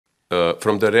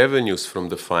from the revenues from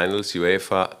the finals,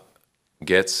 UEFA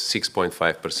gets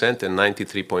 6.5% and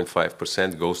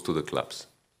 93.5% goes to the clubs.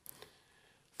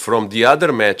 From the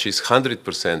other matches,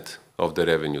 100% of the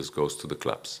revenues goes to the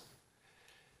clubs.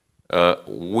 The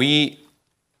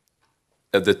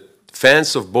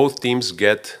fans of both teams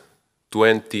get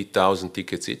 20,000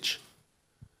 tickets each.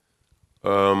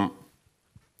 And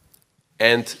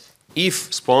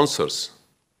if sponsors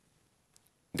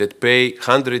that pay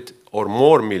 100 or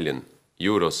more million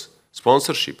euros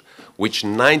sponsorship, which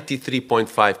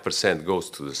 93.5% goes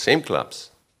to the same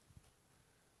clubs,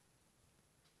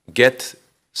 get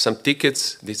some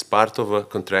tickets, this is part of a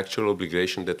contractual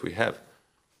obligation that we have.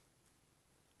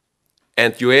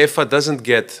 And UEFA doesn't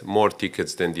get more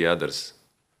tickets than the others.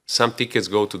 Some tickets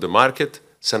go to the market,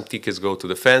 some tickets go to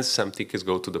the fans, some tickets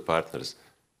go to the partners.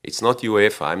 It's not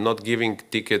UEFA. I'm not giving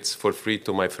tickets for free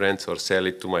to my friends or sell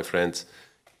it to my friends.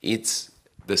 It's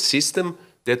the system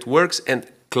that works, and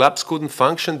clubs couldn't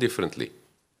function differently.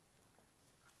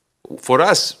 For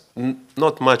us,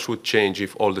 not much would change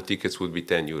if all the tickets would be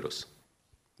 10 euros.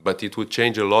 But it would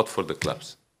change a lot for the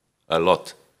clubs. A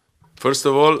lot. First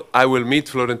of all, I will meet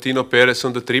Florentino Perez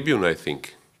on the tribune, I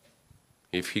think.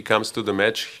 If he comes to the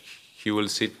match, he will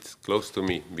sit close to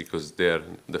me because they are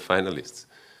the finalists.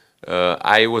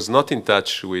 I was not in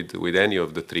touch with any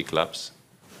of the three clubs.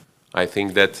 I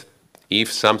think that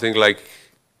if something like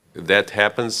that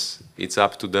happens, it's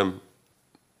up to them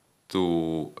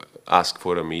to ask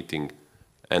for a meeting,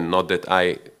 and not that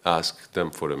I ask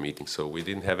them for a meeting. So we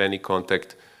didn't have any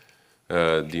contact.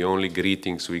 The only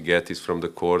greetings we get is from the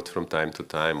court from time to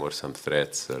time, or some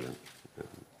threats, or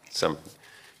some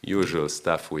usual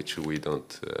stuff which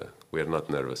we're not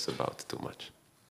nervous about too much.